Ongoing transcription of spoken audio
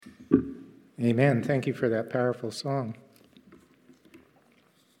Amen. Thank you for that powerful song.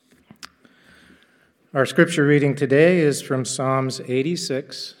 Our scripture reading today is from Psalms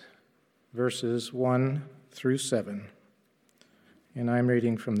 86, verses 1 through 7. And I'm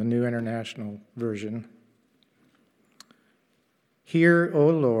reading from the New International Version. Hear, O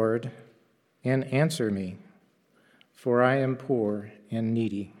Lord, and answer me, for I am poor and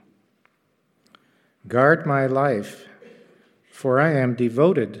needy. Guard my life, for I am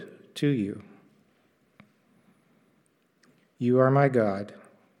devoted to you. You are my God.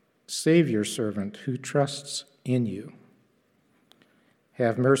 Save your servant who trusts in you.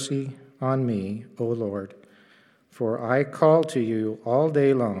 Have mercy on me, O Lord, for I call to you all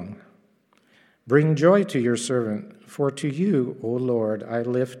day long. Bring joy to your servant, for to you, O Lord, I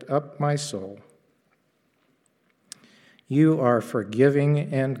lift up my soul. You are forgiving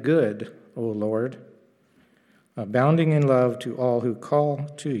and good, O Lord, abounding in love to all who call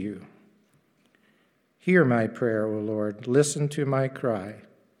to you. Hear my prayer, O Lord. Listen to my cry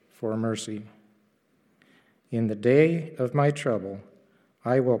for mercy. In the day of my trouble,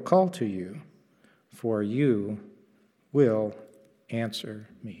 I will call to you, for you will answer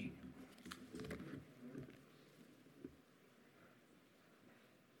me.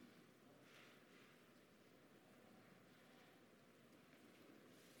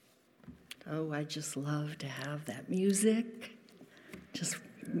 Oh, I just love to have that music.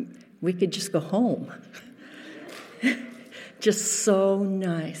 We could just go home. Just so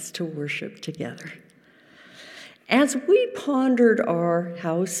nice to worship together. As we pondered our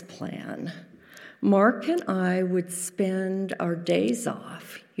house plan, Mark and I would spend our days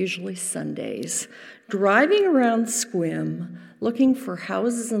off, usually Sundays, driving around Sequim looking for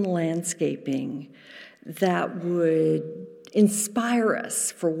houses and landscaping that would inspire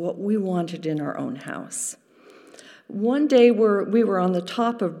us for what we wanted in our own house. One day we were on the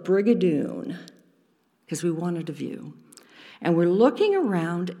top of Brigadoon because we wanted a view. And we're looking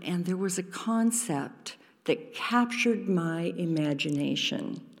around, and there was a concept that captured my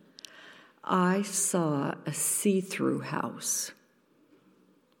imagination. I saw a see-through house.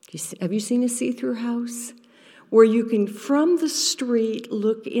 Have you seen a see-through house? Where you can, from the street,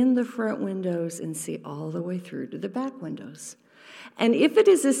 look in the front windows and see all the way through to the back windows. And if it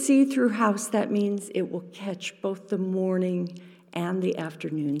is a see-through house, that means it will catch both the morning and the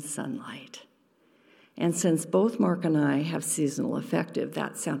afternoon sunlight. And since both Mark and I have seasonal affective,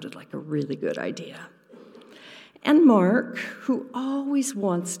 that sounded like a really good idea. And Mark, who always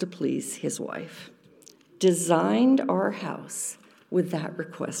wants to please his wife, designed our house with that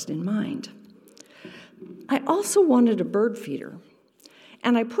request in mind. I also wanted a bird feeder,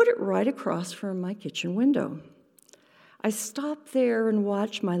 and I put it right across from my kitchen window. I stopped there and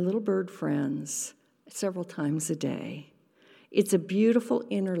watched my little bird friends several times a day. It's a beautiful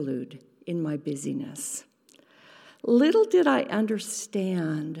interlude in my busyness. Little did I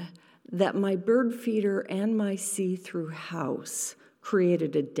understand that my bird feeder and my see-through house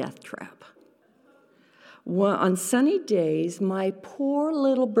created a death trap. On sunny days, my poor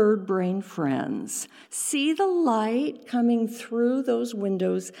little bird brain friends see the light coming through those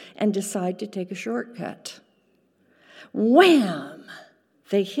windows and decide to take a shortcut. Wham!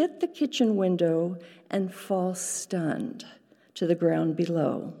 They hit the kitchen window and fall stunned to the ground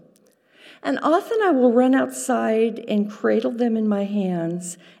below. And often I will run outside and cradle them in my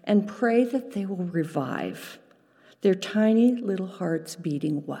hands and pray that they will revive, their tiny little hearts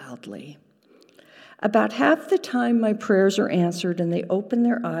beating wildly. About half the time my prayers are answered and they open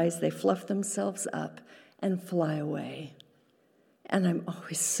their eyes, they fluff themselves up and fly away. And I'm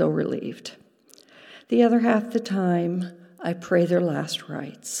always so relieved. The other half the time, I pray their last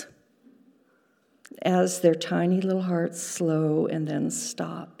rites as their tiny little hearts slow and then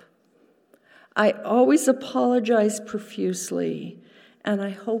stop. I always apologize profusely, and I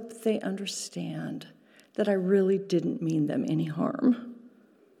hope they understand that I really didn't mean them any harm.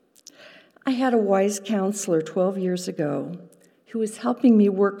 I had a wise counselor 12 years ago who was helping me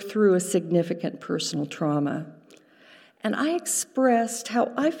work through a significant personal trauma. And I expressed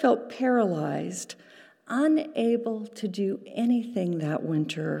how I felt paralyzed, unable to do anything that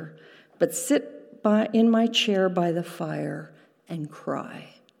winter but sit in my chair by the fire and cry.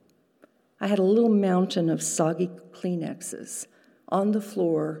 I had a little mountain of soggy Kleenexes on the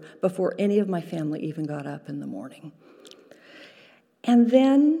floor before any of my family even got up in the morning. And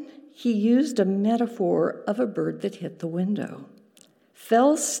then he used a metaphor of a bird that hit the window,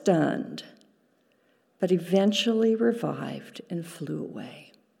 fell stunned, but eventually revived and flew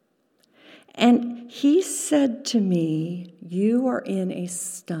away. And he said to me, "You are in a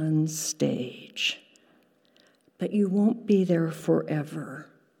stun stage, but you won't be there forever.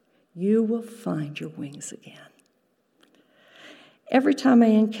 you will find your wings again. Every time I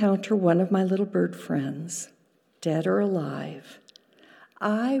encounter one of my little bird friends, dead or alive,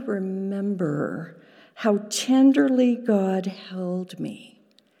 I remember how tenderly God held me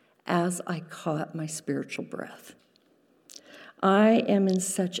as I caught my spiritual breath. I am in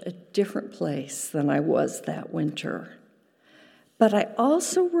such a different place than I was that winter. But I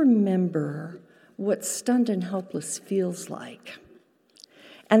also remember what stunned and helpless feels like.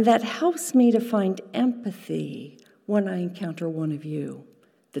 And that helps me to find empathy when I encounter one of you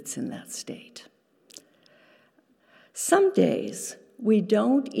that's in that state. Some days, we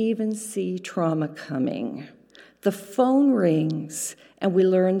don't even see trauma coming. The phone rings, and we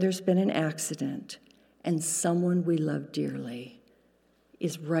learn there's been an accident, and someone we love dearly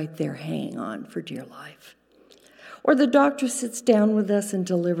is right there hanging on for dear life. Or the doctor sits down with us and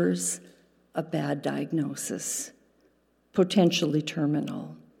delivers a bad diagnosis, potentially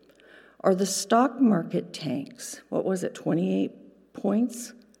terminal. Or the stock market tanks. What was it, 28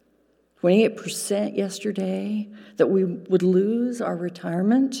 points? 28% yesterday, that we would lose our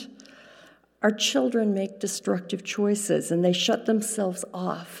retirement. Our children make destructive choices and they shut themselves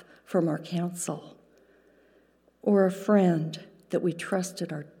off from our counsel. Or a friend that we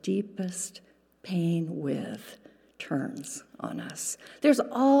trusted our deepest pain with turns on us. There's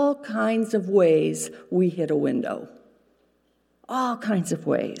all kinds of ways we hit a window. All kinds of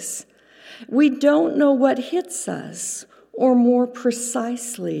ways. We don't know what hits us, or more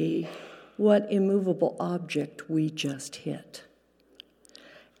precisely, what immovable object we just hit.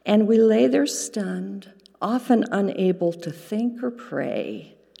 And we lay there stunned, often unable to think or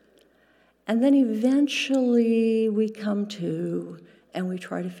pray. And then eventually we come to and we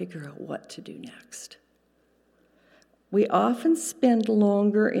try to figure out what to do next. We often spend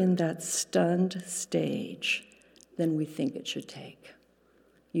longer in that stunned stage than we think it should take.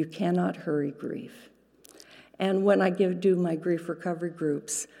 You cannot hurry grief. And when I do my grief recovery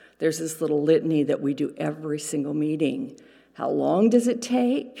groups, there's this little litany that we do every single meeting. How long does it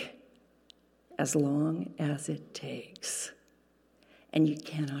take? As long as it takes. And you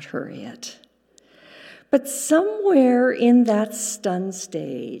cannot hurry it. But somewhere in that stunned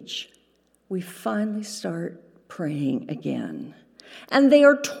stage, we finally start praying again. And they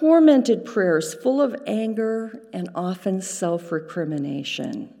are tormented prayers full of anger and often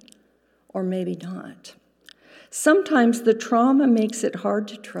self-recrimination. Or maybe not. Sometimes the trauma makes it hard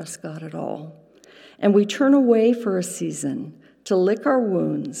to trust God at all. And we turn away for a season to lick our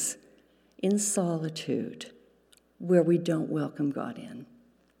wounds in solitude, where we don't welcome God in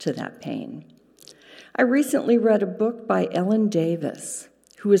to that pain. I recently read a book by Ellen Davis,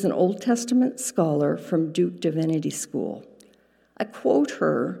 who is an Old Testament scholar from Duke Divinity School. I quote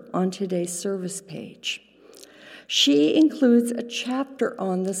her on today's service page. She includes a chapter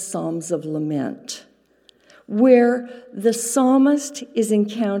on the Psalms of Lament, where the psalmist is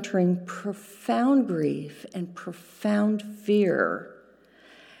encountering profound grief and profound fear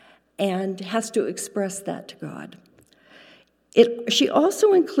and has to express that to God. She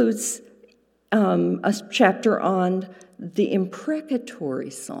also includes a chapter on the imprecatory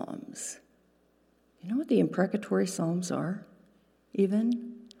psalms. You know what the imprecatory psalms are,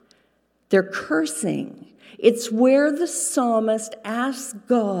 even? They're cursing. It's where the psalmist asks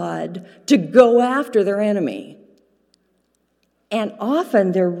God to go after their enemy. And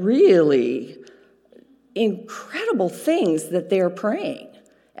often they're really incredible things that they are praying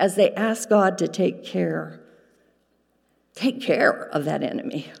as they ask God to take care of that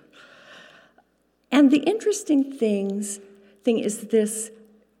enemy. And the interesting thing is this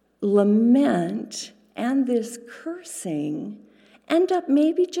lament and this cursing end up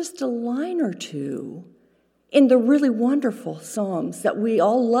maybe just a line or two in the really wonderful Psalms that we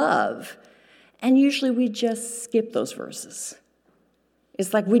all love. And usually we just skip those verses.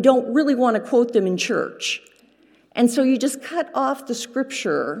 It's like we don't really want to quote them in church. And so you just cut off the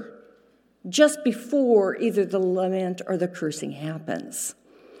scripture just before either the lament or the cursing happens.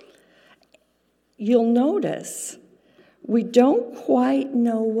 You'll notice we don't quite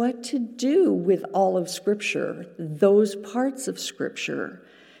know what to do with all of Scripture, those parts of Scripture,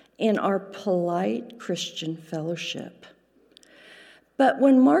 in our polite Christian fellowship. But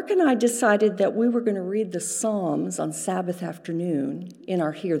when Mark and I decided that we were going to read the Psalms on Sabbath afternoon in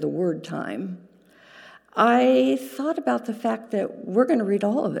our Hear the Word time, I thought about the fact that we're going to read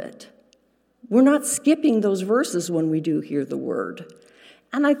all of it. We're not skipping those verses when we do hear the Word.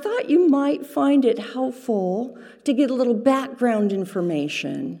 And I thought you might find it helpful to get a little background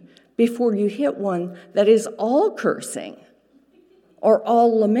information before you hit one that is all cursing or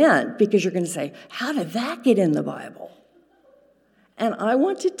all lament, because you're going to say, how did that get in the Bible? And I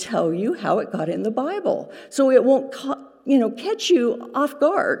want to tell you how it got in the Bible, so it won't catch you off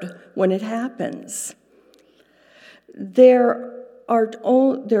guard when it happens. There are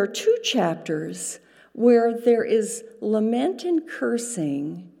 2 chapters where there is lament and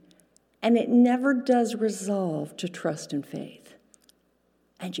cursing, and it never does resolve to trust and faith.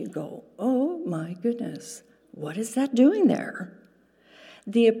 And you go, oh my goodness, what is that doing there?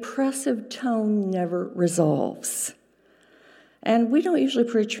 The oppressive tone never resolves. And we don't usually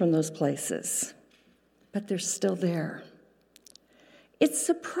preach from those places, but they're still there. It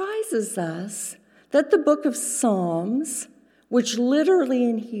surprises us that the book of Psalms, which literally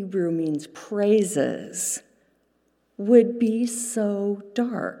in Hebrew means praises, would be so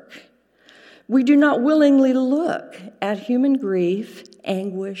dark. We do not willingly look at human grief,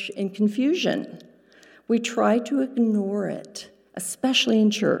 anguish, and confusion. We try to ignore it, especially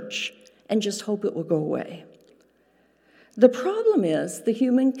in church, and just hope it will go away. The problem is the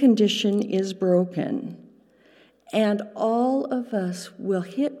human condition is broken, and all of us will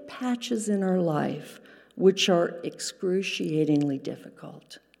hit patches in our life which are excruciatingly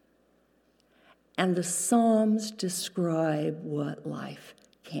difficult. And the Psalms describe what life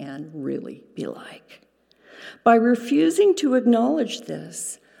can really be like. By refusing to acknowledge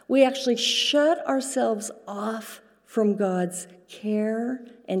this, we actually shut ourselves off from God's care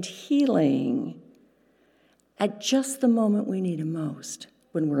and healing at just the moment we need Him most,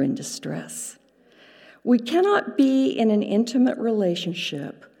 when we're in distress. We cannot be in an intimate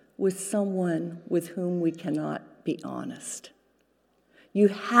relationship with someone with whom we cannot be honest. You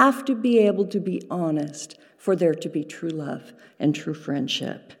have to be able to be honest for there to be true love and true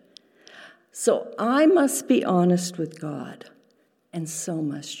friendship. So I must be honest with God, and so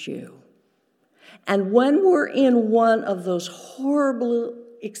must you. And when we're in one of those horrible,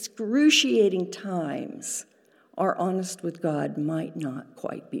 excruciating times, our honest with God might not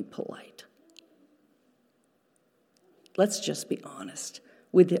quite be polite. Let's just be honest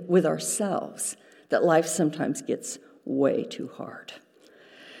with ourselves, that life sometimes gets way too hard.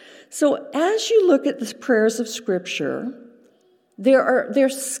 So as you look at the prayers of Scripture, they're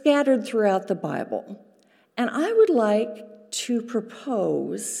scattered throughout the Bible. And I would like to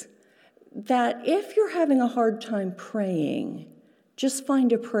propose that if you're having a hard time praying, just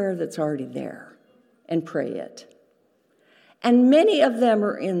find a prayer that's already there and pray it. And many of them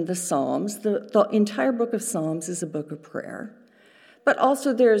are in the Psalms. The entire book of Psalms is a book of prayer. But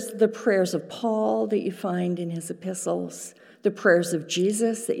also there's the prayers of Paul that you find in his epistles, the prayers of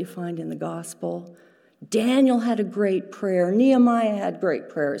Jesus that you find in the gospel. Daniel had a great prayer. Nehemiah had great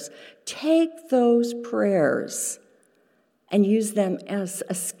prayers. Take those prayers and use them as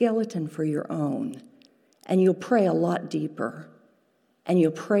a skeleton for your own. And you'll pray a lot deeper. And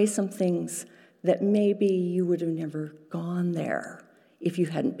you'll pray some things that maybe you would have never gone there if you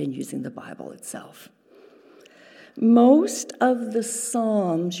hadn't been using the Bible itself. Most of the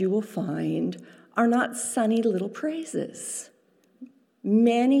Psalms you will find are not sunny little praises.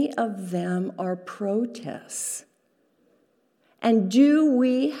 Many of them are protests. And do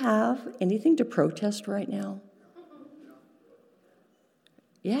we have anything to protest right now?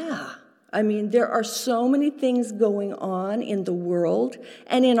 Yeah. I mean, there are so many things going on in the world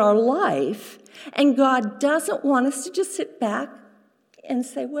and in our life, and God doesn't want us to just sit back and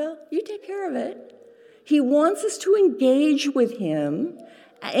say, well, you take care of it. He wants us to engage with Him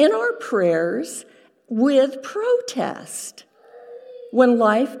in our prayers with protest when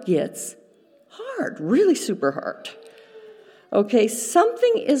life gets hard, really super hard. Okay,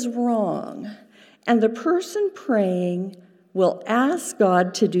 something is wrong, and the person praying will ask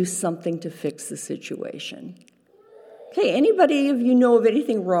God to do something to fix the situation. Okay, anybody of you know of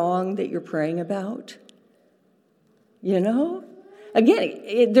anything wrong that you're praying about? You know?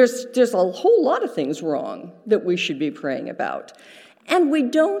 Again, there's a whole lot of things wrong that we should be praying about. And we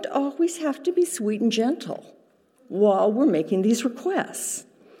don't always have to be sweet and gentle while we're making these requests.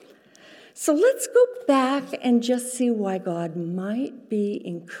 So let's go back and just see why God might be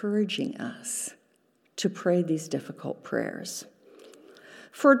encouraging us to pray these difficult prayers.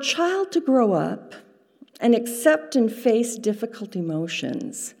 For a child to grow up and accept and face difficult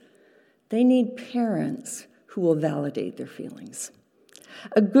emotions, they need parents who will validate their feelings.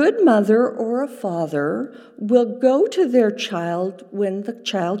 A good mother or a father will go to their child when the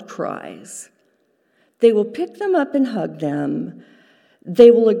child cries. They will pick them up and hug them. They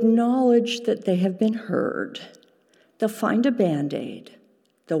will acknowledge that they have been heard. They'll find a Band-Aid.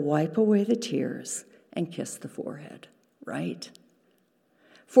 They'll wipe away the tears and kiss the forehead, right?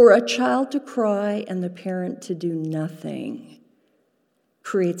 For a child to cry and the parent to do nothing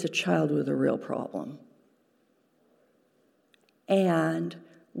creates a child with a real problem. And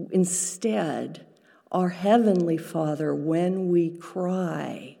instead, our Heavenly Father, when we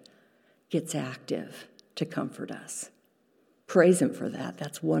cry, gets active to comfort us. Praise Him for that.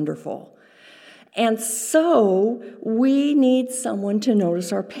 That's wonderful. And so we need someone to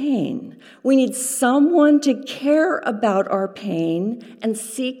notice our pain. We need someone to care about our pain and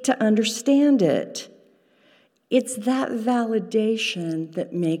seek to understand it. It's that validation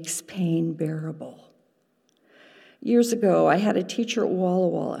that makes pain bearable. Years ago, I had a teacher at Walla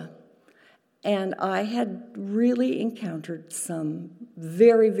Walla, and I had really encountered some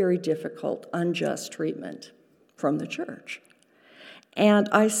very, very difficult, unjust treatment from the church. And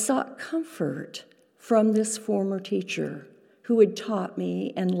I sought comfort from this former teacher who had taught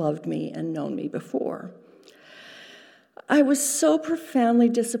me and loved me and known me before. I was so profoundly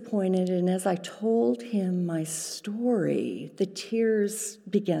disappointed, and as I told him my story, the tears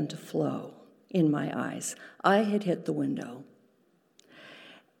began to flow in my eyes. I had hit the window.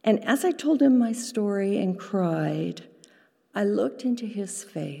 And as I told him my story and cried, I looked into his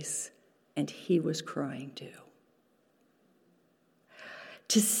face, and he was crying too.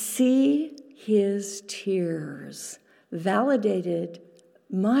 To see his tears validated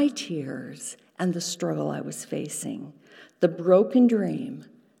my tears and the struggle I was facing, the broken dream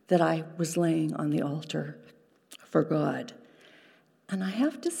that I was laying on the altar for God. And I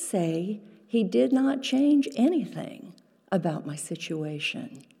have to say, he did not change anything about my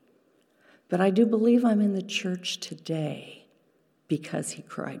situation. But I do believe I'm in the church today because he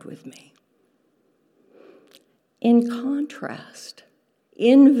cried with me. In contrast,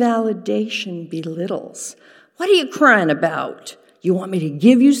 invalidation belittles. What are you crying about? You want me to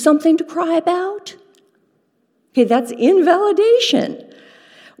give you something to cry about? Okay, that's invalidation.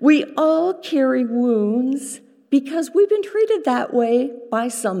 We all carry wounds because we've been treated that way by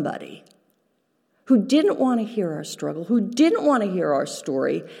somebody who didn't want to hear our struggle, who didn't want to hear our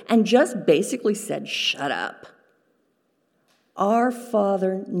story, and just basically said, shut up. Our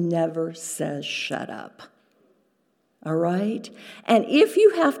Father never says shut up. All right? And if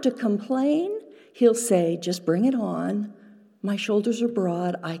you have to complain, he'll say, just bring it on. My shoulders are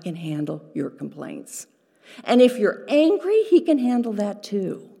broad. I can handle your complaints. And if you're angry, he can handle that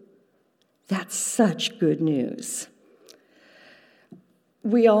too. That's such good news.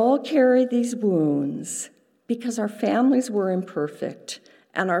 We all carry these wounds because our families were imperfect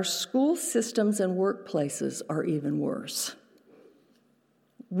and our school systems and workplaces are even worse.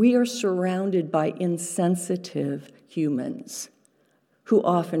 We are surrounded by insensitive humans who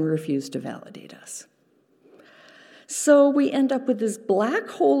often refuse to validate us. So we end up with this black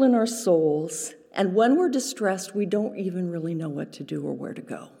hole in our souls, and when we're distressed, we don't even really know what to do or where to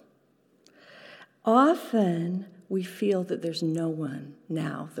go. Often, we feel that there's no one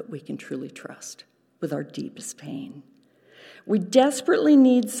now that we can truly trust with our deepest pain. We desperately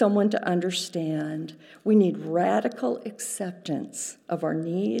need someone to understand. We need radical acceptance of our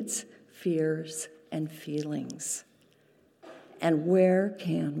needs, fears, and feelings. And where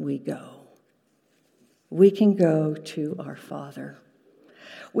can we go? We can go to our Father.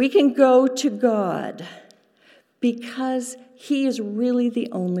 We can go to God because he is really the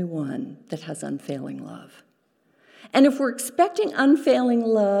only one that has unfailing love. And if we're expecting unfailing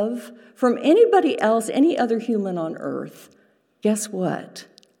love from anybody else, any other human on earth, guess what?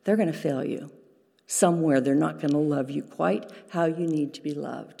 They're going to fail you. Somewhere they're not going to love you quite how you need to be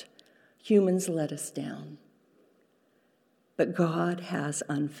loved. Humans let us down. But God has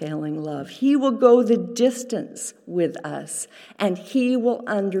unfailing love. He will go the distance with us, and he will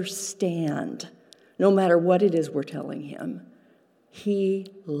understand, no matter what it is we're telling him. He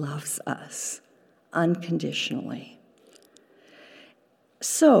loves us unconditionally.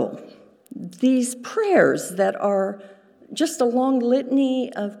 So, these prayers that are just a long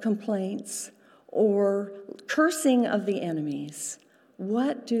litany of complaints or cursing of the enemies,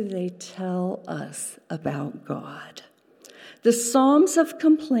 what do they tell us about God? The Psalms of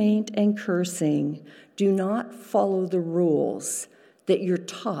complaint and cursing do not follow the rules that you're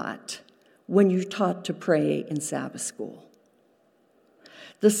taught when you're taught to pray in Sabbath school.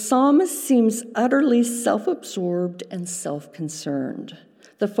 The psalmist seems utterly self-absorbed and self-concerned.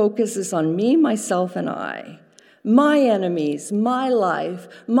 The focus is on me, myself, and I, my enemies, my life,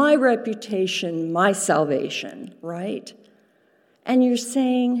 my reputation, my salvation, right? And you're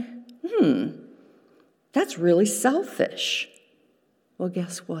saying, that's really selfish. Well,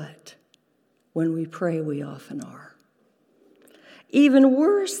 guess what? When we pray, we often are. Even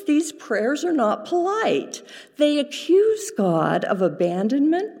worse, these prayers are not polite. They accuse God of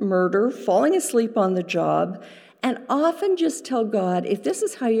abandonment, murder, falling asleep on the job, and often just tell God, if this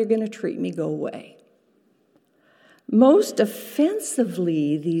is how you're going to treat me, go away. Most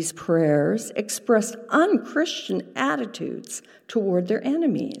offensively, these prayers expressed unchristian attitudes toward their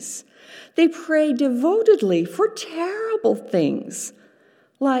enemies. They pray devotedly for terrible things,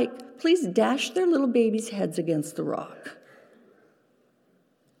 like, please dash their little babies' heads against the rock.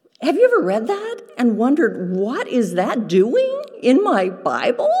 Have you ever read that and wondered, what is that doing in my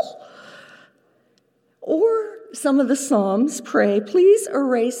Bible? Or some of the Psalms pray, please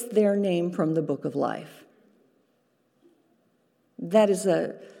erase their name from the book of life. That is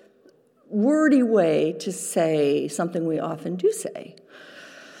a wordy way to say something we often do say.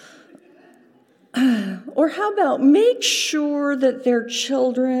 Or how about make sure that their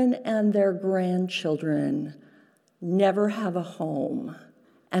children and their grandchildren never have a home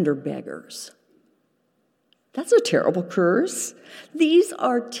and are beggars? That's a terrible curse. These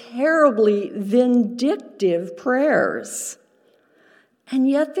are terribly vindictive prayers. And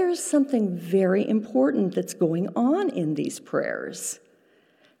yet there's something very important that's going on in these prayers.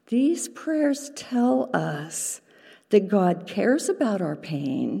 These prayers tell us that God cares about our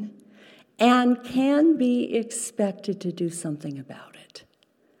pain and can be expected to do something about it.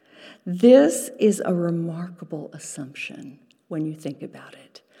 This is a remarkable assumption when you think about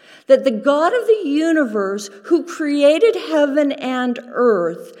it. That the God of the universe who created heaven and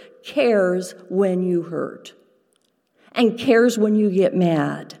earth cares when you hurt and cares when you get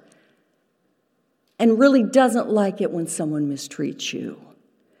mad and really doesn't like it when someone mistreats you.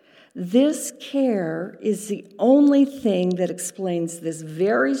 This care is the only thing that explains this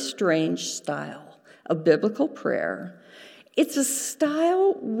very strange style of biblical prayer. It's a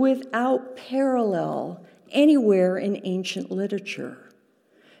style without parallel anywhere in ancient literature.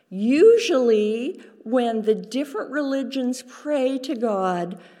 Usually, when the different religions pray to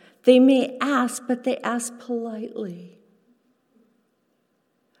God, they may ask, but they ask politely.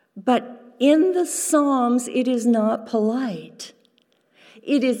 But in the Psalms, it is not polite.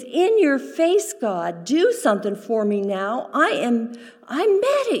 It is in your face, God, do something for me now. I'm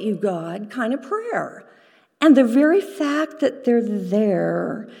mad at you, God, kind of prayer. And the very fact that they're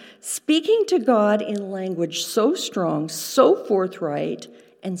there, speaking to God in language so strong, so forthright,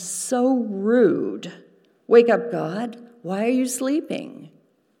 and so rude. Wake up, God. Why are you sleeping?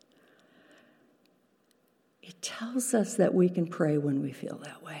 It tells us that we can pray when we feel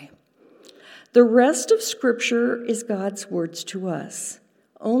that way. The rest of Scripture is God's words to us.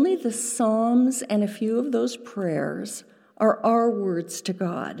 Only the Psalms and a few of those prayers are our words to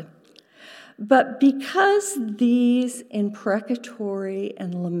God. But because these imprecatory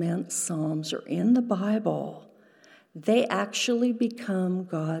and lament psalms are in the Bible, they actually become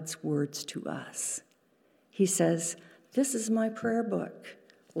God's words to us. He says, this is my prayer book.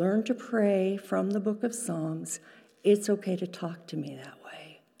 Learn to pray from the book of Psalms. It's okay to talk to me that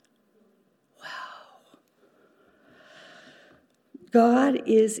way. Wow. God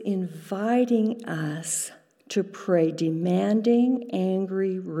is inviting us to pray demanding,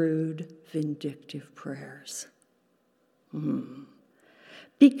 angry, rude, vindictive prayers.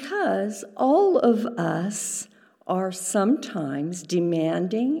 Because all of us are sometimes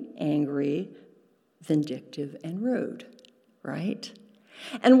demanding, angry, vindictive, and rude, right?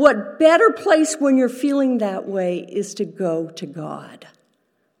 And what better place when you're feeling that way is to go to God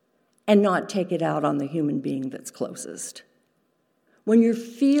and not take it out on the human being that's closest. When you're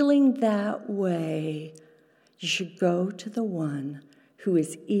feeling that way, you should go to the one who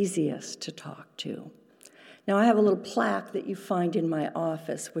is easiest to talk to. Now, I have a little plaque that you find in my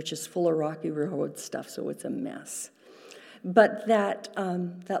office, which is full of Rocky Road stuff, so it's a mess. But that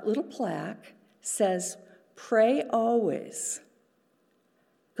little plaque says, pray always.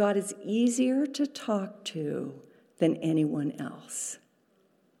 God is easier to talk to than anyone else.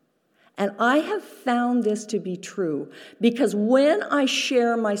 And I have found this to be true because when I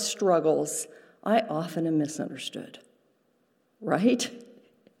share my struggles, I often am misunderstood, right?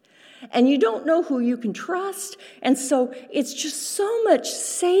 And you don't know who you can trust, and so it's just so much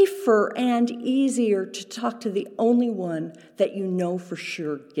safer and easier to talk to the only one that you know for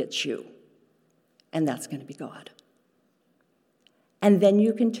sure gets you, and that's going to be God. And then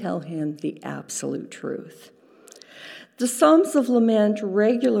you can tell him the absolute truth. The Psalms of Lament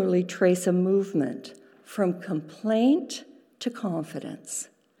regularly trace a movement from complaint to confidence.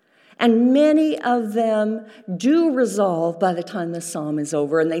 And many of them do resolve by the time the psalm is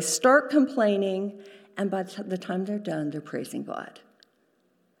over, and they start complaining, and by the time they're done, they're praising God.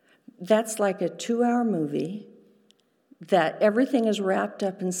 That's like a 2-hour movie that everything is wrapped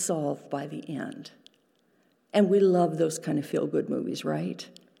up and solved by the end. And we love those kind of feel-good movies, right?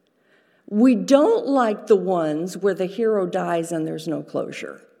 We don't like the ones where the hero dies and there's no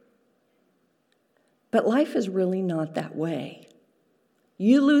closure. But life is really not that way.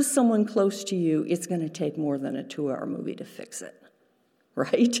 You lose someone close to you, it's going to take more than a 2-hour movie to fix it,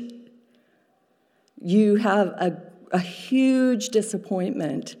 right? You have a huge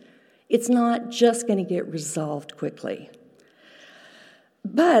disappointment. It's not just going to get resolved quickly.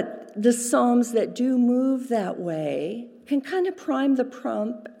 But the Psalms that do move that way can kind of prime the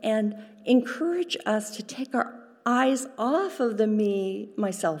pump and encourage us to take our eyes off of the me,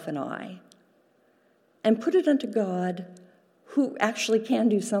 myself, and I, and put it unto God, who actually can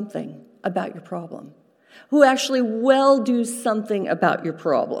do something about your problem, who actually will do something about your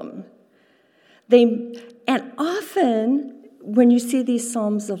problem. And often, when you see these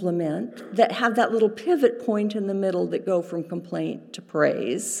Psalms of Lament that have that little pivot point in the middle that go from complaint to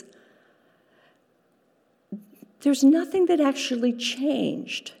praise, there's nothing that actually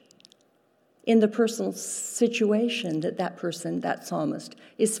changed in the personal situation that person, that psalmist,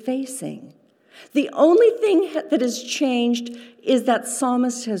 is facing. The only thing that has changed is that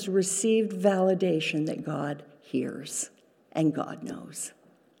psalmist has received validation that God hears and God knows.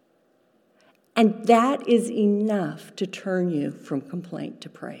 And that is enough to turn you from complaint to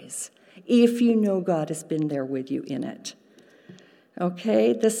praise, if you know God has been there with you in it.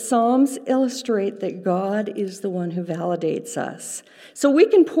 Okay, the Psalms illustrate that God is the one who validates us. So we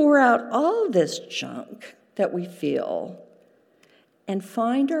can pour out all this junk that we feel and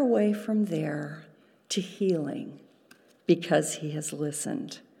find our way from there to healing because he has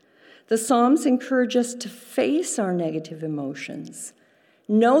listened. The Psalms encourage us to face our negative emotions,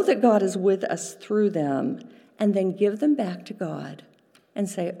 know that God is with us through them, and then give them back to God and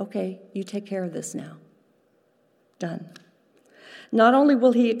say, okay, you take care of this now. Done. Not only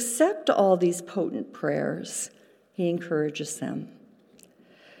will he accept all these potent prayers, he encourages them.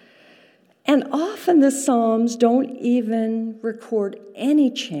 And often the Psalms don't even record any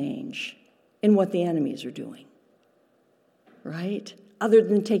change in what the enemies are doing, right? Other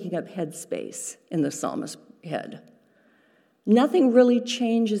than taking up headspace in the psalmist's head. Nothing really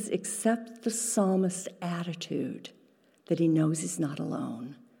changes except the psalmist's attitude that he knows he's not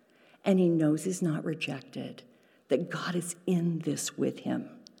alone and he knows he's not rejected, that God is in this with him.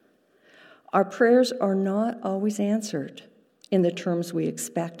 Our prayers are not always answered in the terms we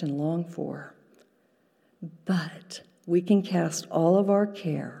expect and long for, but we can cast all of our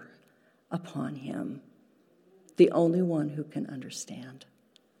care upon him, the only one who can understand.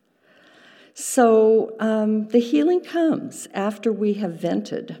 So the healing comes after we have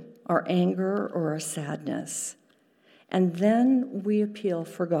vented our anger or our sadness, and then we appeal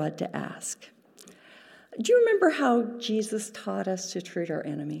for God to ask. Do you remember how Jesus taught us to treat our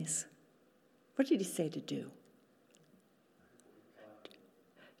enemies? What did he say to do?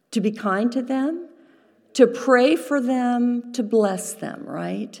 To be kind to them, to pray for them, to bless them,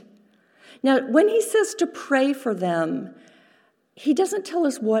 right? Now, when he says to pray for them, he doesn't tell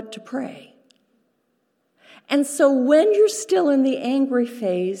us what to pray. And so when you're still in the angry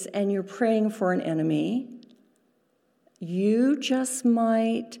phase and you're praying for an enemy, you just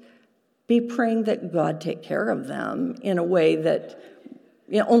might be praying that God take care of them in a way that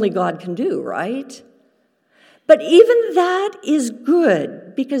only God can do, right? But even that is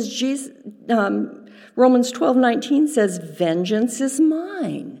good because Romans 12:19 says, "Vengeance is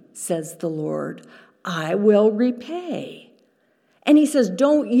mine, says the Lord. I will repay." And he says,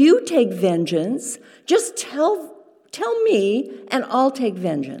 don't you take vengeance. Just tell me and I'll take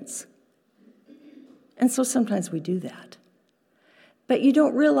vengeance. And so sometimes we do that. But you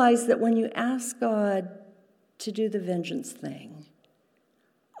don't realize that when you ask God to do the vengeance thing,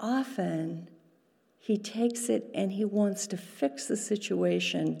 often he takes it and he wants to fix the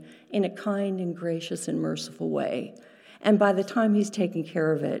situation in a kind and gracious and merciful way. And by the time he's taken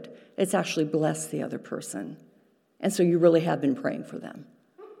care of it, it's actually blessed the other person. And so you really have been praying for them.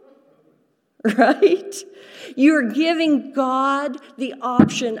 Right? You're giving God the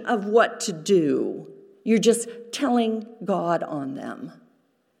option of what to do. You're just telling God on them.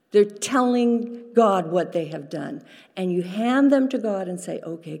 They're telling God what they have done. And you hand them to God and say,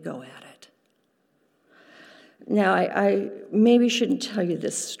 okay, go at it. Now, I maybe shouldn't tell you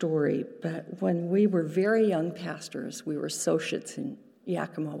this story, but when we were very young pastors, we were associates in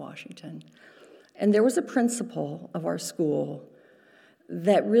Yakima, Washington. And there was a principal of our school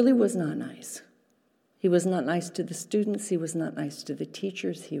that really was not nice. He was not nice to the students. He was not nice to the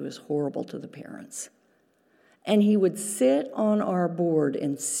teachers. He was horrible to the parents. And he would sit on our board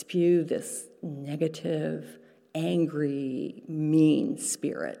and spew this negative, angry, mean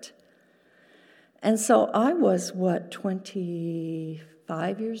spirit. And so I was,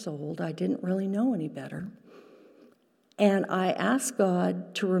 25 years old. I didn't really know any better. And I asked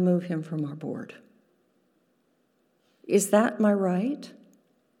God to remove him from our board. Is that my right?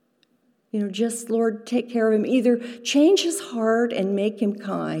 Just, Lord, take care of him. Either change his heart and make him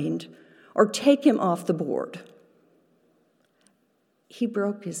kind, or take him off the board. He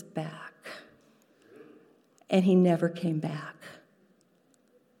broke his back, and he never came back.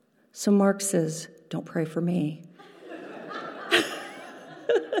 So Mark says, don't pray for me.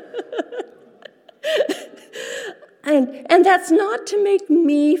 And that's not to make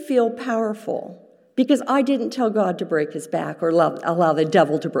me feel powerful, because I didn't tell God to break his back or allow the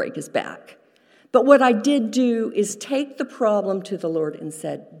devil to break his back. But what I did do is take the problem to the Lord and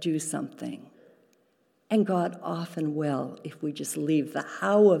said, do something. And God often will, if we just leave the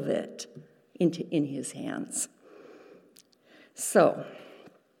how of it in his hands. So,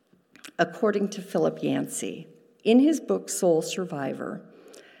 according to Philip Yancey, in his book Soul Survivor,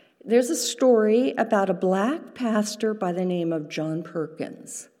 there's a story about a black pastor by the name of John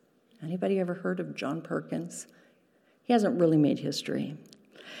Perkins. Anybody ever heard of John Perkins? He hasn't really made history.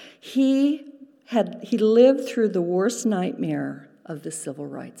 He lived through the worst nightmare of the civil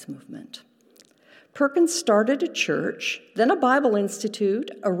rights movement. Perkins started a church, then a Bible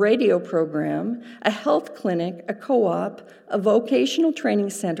institute, a radio program, a health clinic, a co-op, a vocational training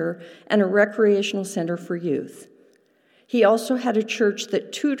center, and a recreational center for youth. He also had a church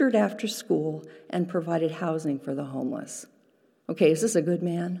that tutored after school and provided housing for the homeless. Okay, is this a good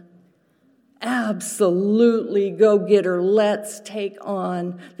man? Absolutely go-getter. Let's take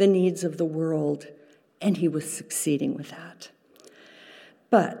on the needs of the world. And he was succeeding with that.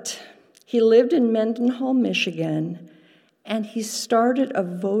 But he lived in Mendenhall, Michigan, and he started a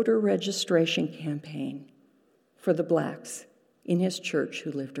voter registration campaign for the blacks in his church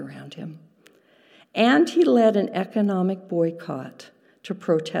who lived around him. And he led an economic boycott to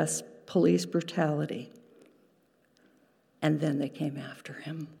protest police brutality. And then they came after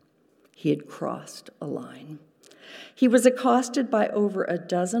him. He had crossed a line. He was accosted by over a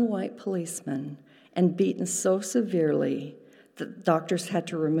dozen white policemen and beaten so severely that doctors had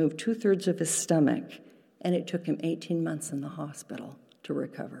to remove 2/3 of his stomach, and it took him 18 months in the hospital to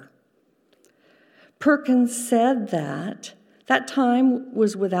recover. Perkins said that time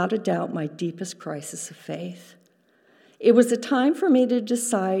was without a doubt my deepest crisis of faith. It was a time for me to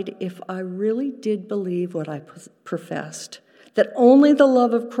decide if I really did believe what I professed, that only the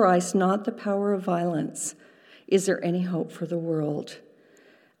love of Christ, not the power of violence, is there any hope for the world.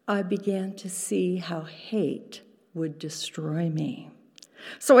 I began to see how hate would destroy me.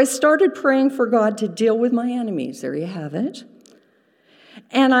 So I started praying for God to deal with my enemies. There you have it.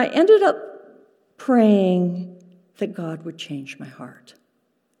 And I ended up praying that God would change my heart.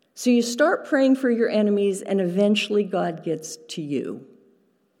 So you start praying for your enemies, and eventually God gets to you.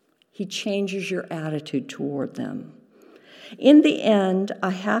 He changes your attitude toward them. In the end,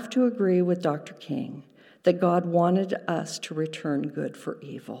 I have to agree with Dr. King that God wanted us to return good for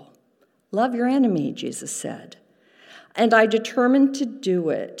evil. Love your enemy, Jesus said. And I determined to do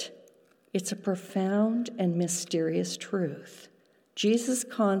it. It's a profound and mysterious truth. Jesus'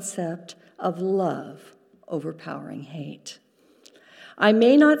 concept of love overpowering hate. I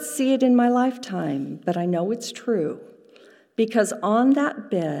may not see it in my lifetime, but I know it's true, because on that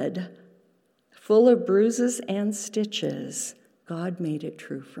bed, full of bruises and stitches, God made it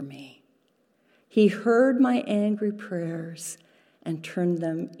true for me. He heard my angry prayers and turned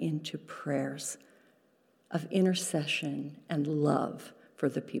them into prayers of intercession and love for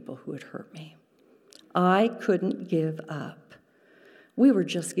the people who had hurt me. I couldn't give up. We were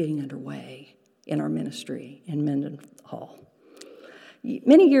just getting underway in our ministry in Mendenhall.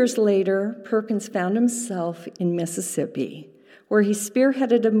 Many years later, Perkins found himself in Mississippi, where he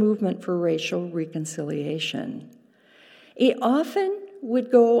spearheaded a movement for racial reconciliation. He often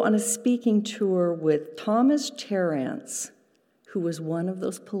would go on a speaking tour with Thomas Terrance, who was one of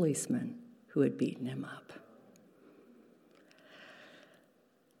those policemen who had beaten him up.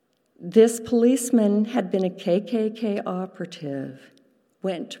 This policeman had been a KKK operative,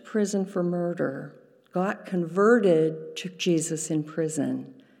 went to prison for murder, got converted to Jesus in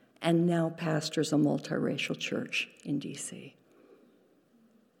prison, and now pastors a multiracial church in D.C.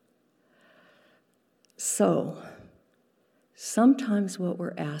 So, sometimes what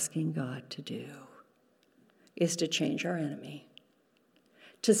we're asking God to do is to change our enemy,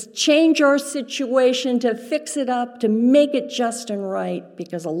 to change our situation, to fix it up, to make it just and right,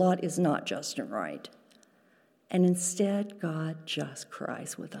 because a lot is not just and right. And instead, God just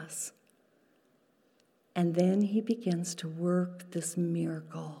cries with us. And then he begins to work this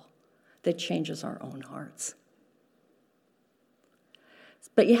miracle that changes our own hearts.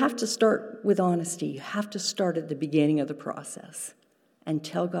 But you have to start with honesty. You have to start at the beginning of the process and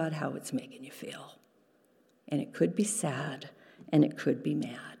tell God how it's making you feel. and it could be sad, and it could be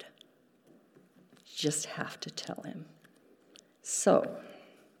mad. You just have to tell him. So, I'm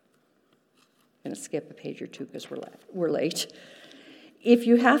going to skip a page or two because we're late. If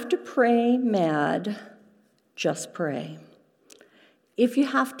you have to pray mad, just pray. If you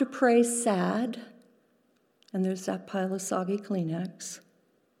have to pray sad, and there's that pile of soggy Kleenex,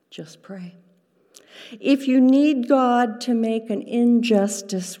 just pray. If you need God to make an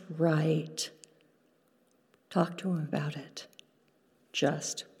injustice right, talk to him about it.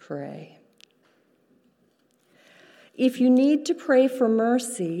 Just pray. If you need to pray for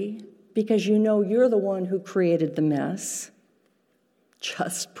mercy because you know you're the one who created the mess,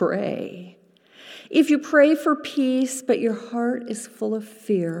 just pray. If you pray for peace but your heart is full of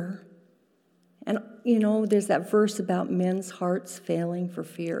fear, and there's that verse about men's hearts failing for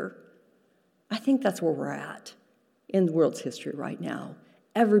fear. I think that's where we're at in the world's history right now.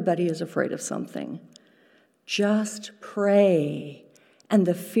 Everybody is afraid of something. Just pray, and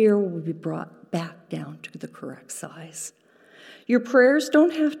the fear will be brought back down to the correct size. Your prayers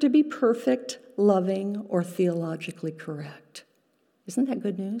don't have to be perfect, loving, or theologically correct. Isn't that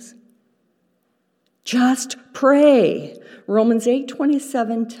good news? Just pray. Romans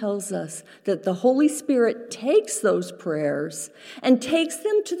 8:27 tells us that the Holy Spirit takes those prayers and takes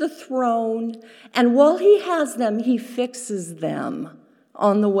them to the throne, and while he has them, he fixes them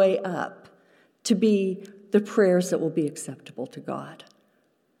on the way up to be the prayers that will be acceptable to God.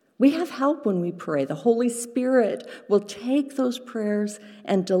 We have help when we pray. The Holy Spirit will take those prayers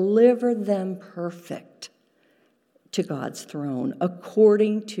and deliver them perfect to God's throne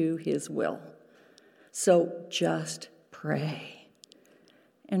according to his will. So just pray.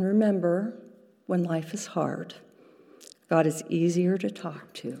 And remember, when life is hard, God is easier to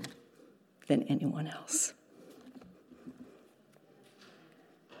talk to than anyone else.